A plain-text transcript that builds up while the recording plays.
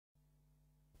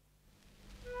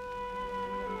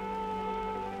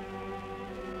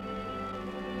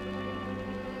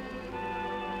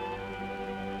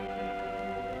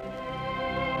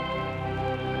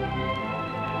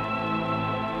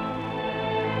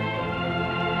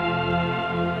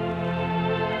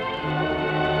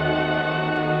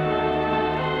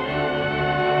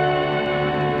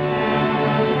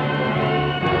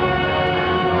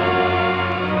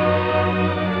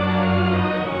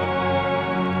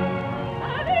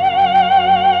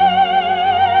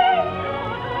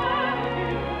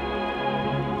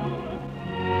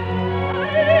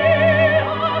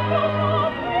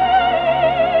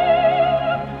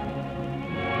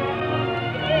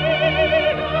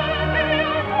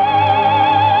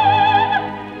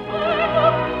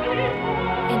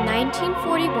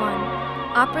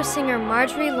opera singer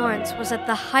Marjorie Lawrence was at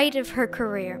the height of her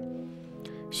career.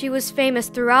 She was famous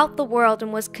throughout the world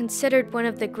and was considered one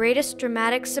of the greatest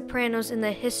dramatic sopranos in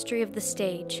the history of the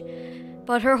stage.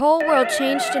 But her whole world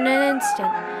changed in an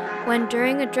instant when,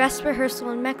 during a dress rehearsal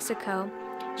in Mexico,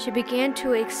 she began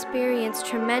to experience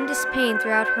tremendous pain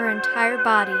throughout her entire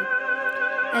body.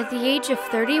 At the age of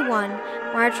 31,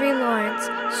 Marjorie Lawrence,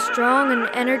 strong and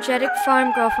energetic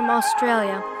farm girl from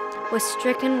Australia, was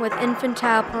stricken with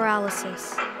infantile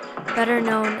paralysis, better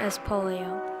known as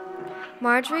polio.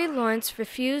 Marjorie Lawrence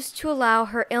refused to allow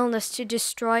her illness to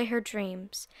destroy her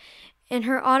dreams. In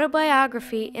her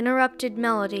autobiography, Interrupted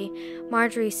Melody,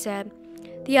 Marjorie said,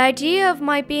 "The idea of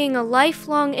my being a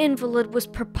lifelong invalid was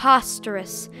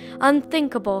preposterous,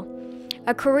 unthinkable.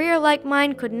 A career like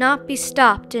mine could not be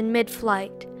stopped in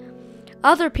mid-flight.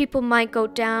 Other people might go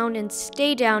down and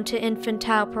stay down to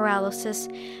infantile paralysis,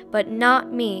 but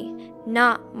not me,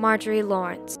 not Marjorie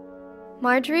Lawrence."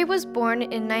 Marjorie was born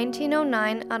in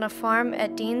 1909 on a farm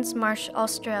at Deans Marsh,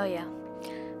 Australia.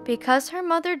 Because her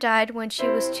mother died when she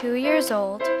was 2 years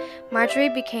old, Marjorie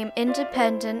became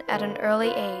independent at an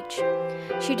early age.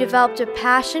 She developed a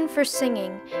passion for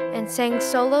singing and sang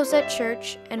solos at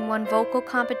church and won vocal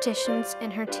competitions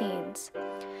in her teens.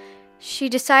 She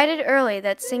decided early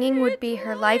that singing would be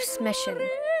her life's mission.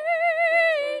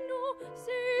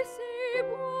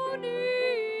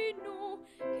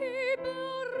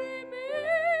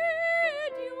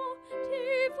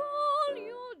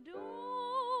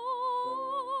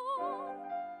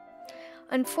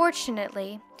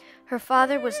 Unfortunately, her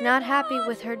father was not happy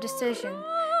with her decision,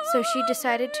 so she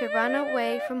decided to run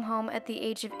away from home at the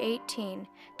age of 18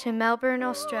 to Melbourne,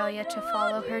 Australia to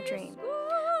follow her dream.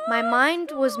 "My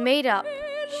mind was made up,"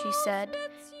 she said,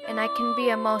 "and I can be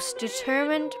a most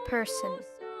determined person."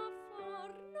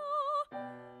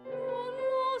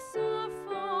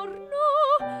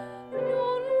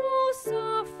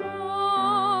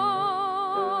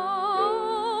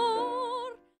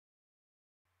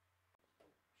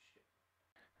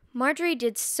 Marjorie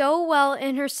did so well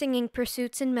in her singing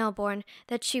pursuits in Melbourne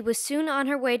that she was soon on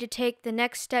her way to take the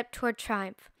next step toward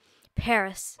triumph,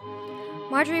 Paris.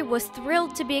 Marjorie was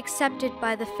thrilled to be accepted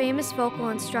by the famous vocal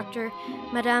instructor,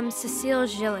 Madame Cécile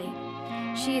Gilly.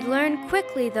 She learned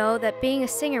quickly, though, that being a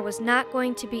singer was not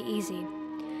going to be easy.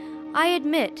 "I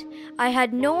admit, I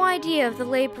had no idea of the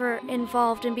labor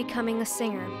involved in becoming a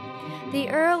singer. The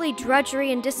early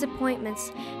drudgery and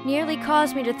disappointments nearly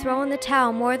caused me to throw in the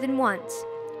towel more than once,"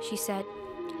 she said.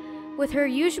 With her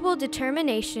usual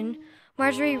determination,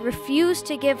 Marjorie refused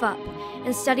to give up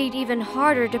and studied even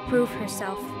harder to prove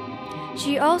herself.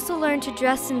 She also learned to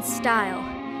dress in style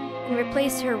and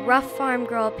replace her rough farm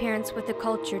girl appearance with a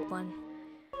cultured one.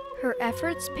 Her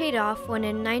efforts paid off when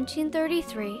in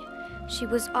 1933, she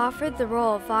was offered the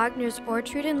role of Wagner's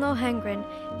Ortrud in Lohengrin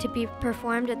to be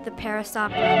performed at the Paris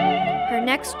Opera, her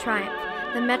next triumph,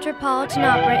 the Metropolitan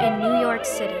Opera in New York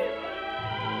City.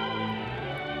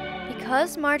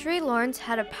 Because Marjorie Lawrence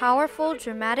had a powerful,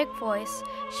 dramatic voice,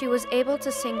 she was able to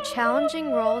sing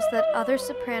challenging roles that other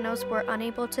sopranos were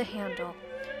unable to handle.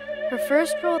 Her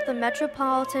first role at the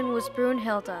Metropolitan was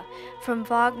Brunhilde from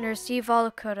Wagner's Die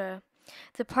Walküre.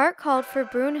 The part called for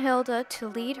Brunhilde to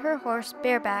lead her horse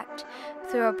barebacked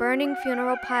through a burning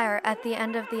funeral pyre at the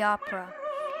end of the opera.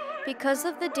 Because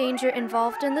of the danger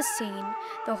involved in the scene,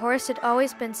 the horse had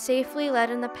always been safely led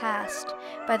in the past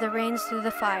by the reins through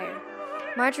the fire.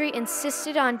 Marjorie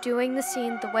insisted on doing the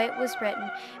scene the way it was written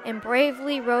and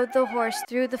bravely rode the horse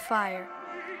through the fire.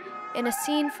 In a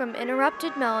scene from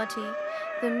Interrupted Melody,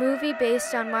 the movie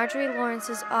based on Marjorie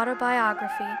Lawrence's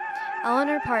autobiography,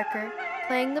 Eleanor Parker,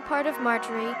 playing the part of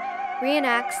Marjorie,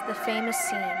 reenacts the famous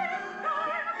scene.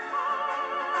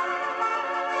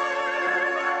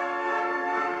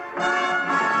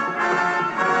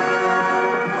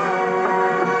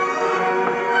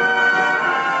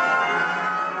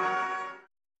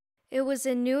 It was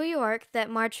in New York that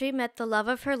Marjorie met the love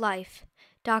of her life,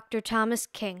 Dr. Thomas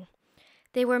King.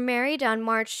 They were married on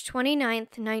March 29,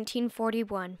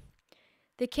 1941.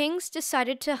 The Kings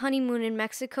decided to honeymoon in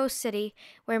Mexico City,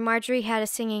 where Marjorie had a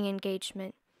singing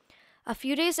engagement. A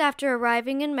few days after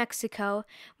arriving in Mexico,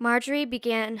 Marjorie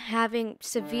began having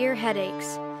severe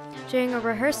headaches. During a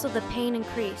rehearsal, the pain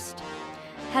increased.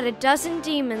 "Had a dozen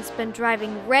demons been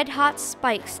driving red-hot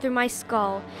spikes through my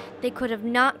skull, they could have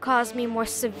not caused me more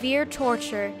severe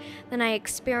torture than I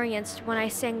experienced when I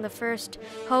sang the first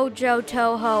Ho Jo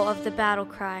To Ho of the battle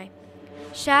cry.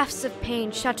 Shafts of pain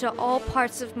shot to all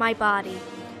parts of my body,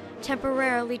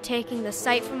 temporarily taking the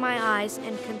sight from my eyes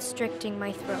and constricting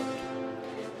my throat."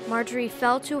 Marjorie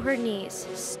fell to her knees,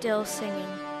 still singing.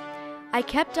 I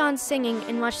kept on singing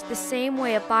in much the same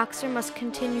way a boxer must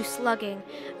continue slugging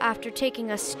after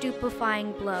taking a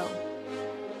stupefying blow.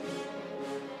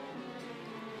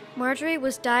 Marjorie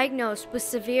was diagnosed with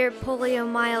severe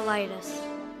poliomyelitis.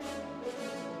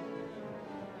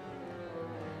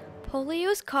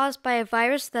 Polio is caused by a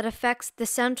virus that affects the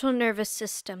central nervous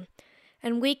system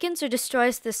and weakens or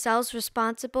destroys the cells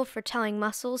responsible for telling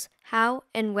muscles how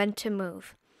and when to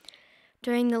move.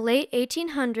 During the late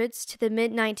 1800s to the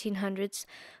mid-1900s,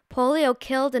 polio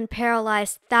killed and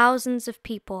paralyzed thousands of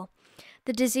people.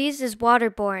 The disease is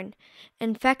waterborne.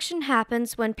 Infection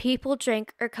happens when people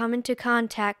drink or come into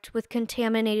contact with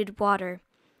contaminated water.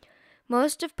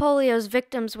 Most of polio's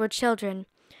victims were children,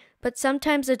 but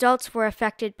sometimes adults were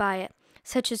affected by it,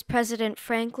 such as President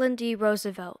Franklin D.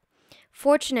 Roosevelt.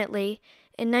 Fortunately,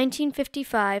 in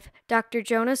 1955, Dr.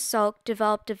 Jonas Salk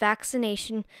developed a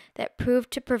vaccination that proved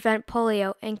to prevent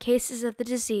polio, and cases of the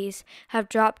disease have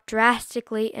dropped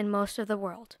drastically in most of the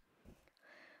world.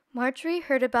 Marjorie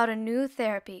heard about a new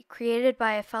therapy created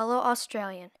by a fellow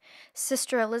Australian,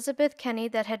 Sister Elizabeth Kenny,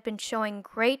 that had been showing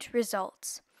great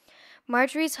results.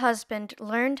 Marjorie's husband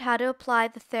learned how to apply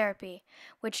the therapy,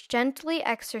 which gently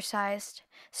exercised,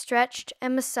 stretched,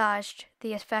 and massaged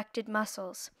the affected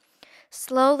muscles.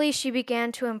 Slowly she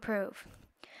began to improve.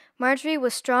 Marjorie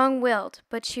was strong-willed,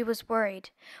 but she was worried.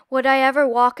 Would I ever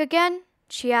walk again?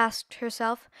 She asked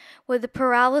herself. Would the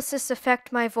paralysis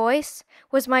affect my voice?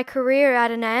 Was my career at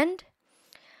an end?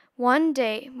 One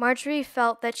day, Marjorie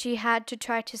felt that she had to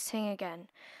try to sing again.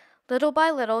 Little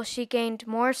by little, she gained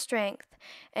more strength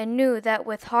and knew that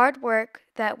with hard work,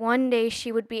 that one day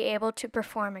she would be able to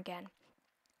perform again.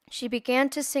 She began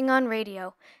to sing on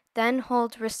radio, then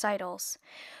hold recitals.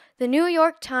 The New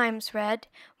York Times read,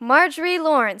 "Marjorie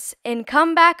Lawrence, in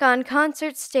Comeback on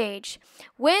Concert Stage,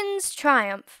 wins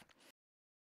triumph."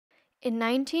 In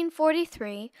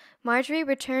 1943, Marjorie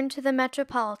returned to the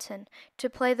Metropolitan to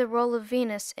play the role of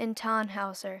Venus in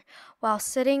Tannhauser while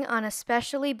sitting on a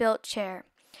specially built chair.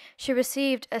 She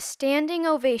received a standing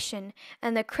ovation,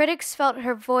 and the critics felt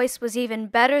her voice was even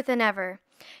better than ever.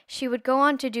 She would go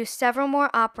on to do several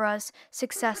more operas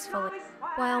successfully.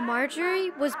 While Marjorie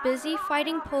was busy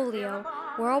fighting polio,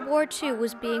 World War II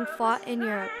was being fought in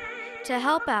Europe. To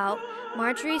help out,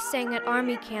 Marjorie sang at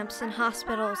army camps and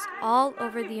hospitals all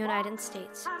over the United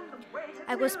States.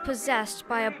 I was possessed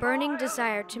by a burning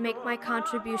desire to make my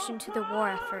contribution to the war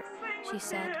effort, she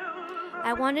said.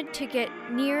 I wanted to get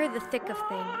near the thick of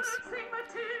things.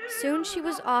 Soon she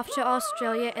was off to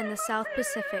Australia and the South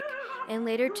Pacific, and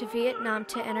later to Vietnam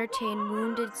to entertain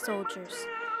wounded soldiers.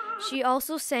 She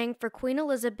also sang for Queen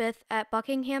Elizabeth at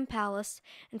Buckingham Palace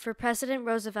and for President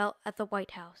Roosevelt at the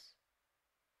White House.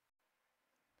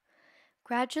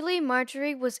 Gradually,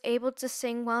 Marjorie was able to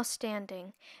sing while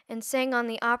standing, and sang on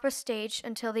the opera stage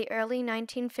until the early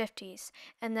 1950s,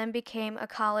 and then became a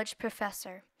college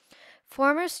professor.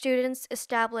 Former students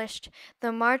established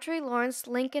the Marjorie Lawrence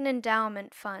Lincoln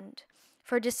Endowment Fund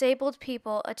for disabled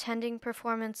people attending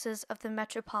performances of the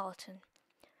Metropolitan.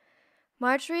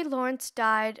 Marjorie Lawrence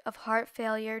died of heart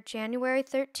failure January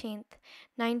 13,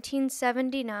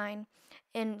 1979,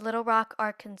 in Little Rock,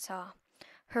 Arkansas.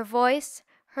 Her voice,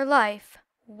 her life,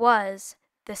 was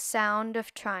the sound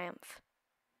of triumph.